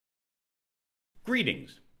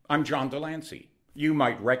Greetings, I'm John Delancey. You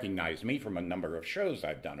might recognize me from a number of shows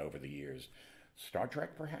I've done over the years. Star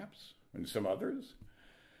Trek, perhaps, and some others.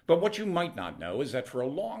 But what you might not know is that for a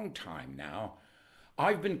long time now,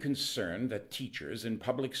 I've been concerned that teachers in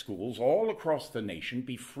public schools all across the nation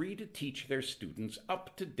be free to teach their students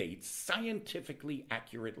up-to-date, scientifically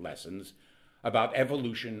accurate lessons about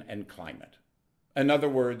evolution and climate. In other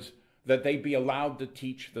words, that they be allowed to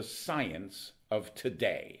teach the science of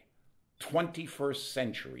today, 21st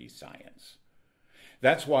century science.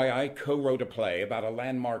 That's why I co-wrote a play about a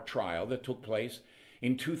landmark trial that took place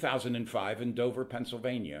in 2005 in Dover,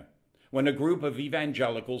 Pennsylvania, when a group of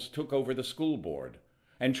evangelicals took over the school board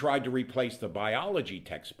and tried to replace the biology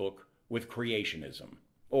textbook with creationism,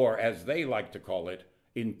 or as they like to call it,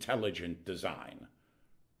 intelligent design,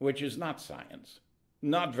 which is not science,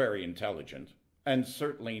 not very intelligent, and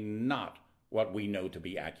certainly not what we know to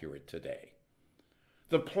be accurate today.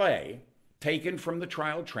 The play, taken from the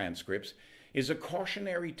trial transcripts, is a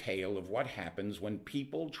cautionary tale of what happens when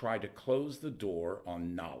people try to close the door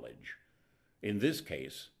on knowledge. In this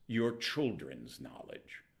case, your children's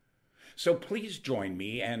knowledge. So please join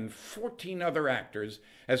me and 14 other actors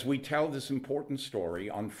as we tell this important story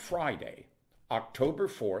on Friday, October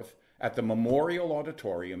 4th, at the Memorial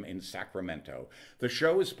Auditorium in Sacramento. The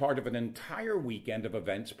show is part of an entire weekend of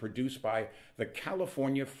events produced by the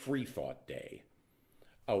California Freethought Day,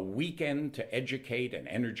 a weekend to educate and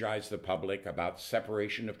energize the public about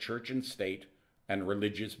separation of church and state and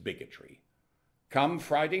religious bigotry. Come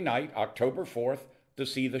Friday night, October 4th, to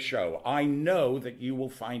see the show. I know that you will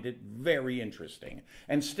find it very interesting.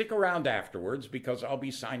 And stick around afterwards because I'll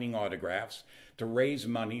be signing autographs to raise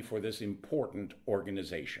money for this important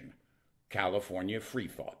organization, California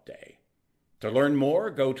Freethought Day. To learn more,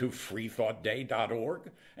 go to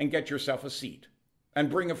freethoughtday.org and get yourself a seat. And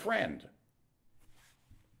bring a friend.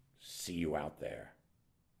 See you out there.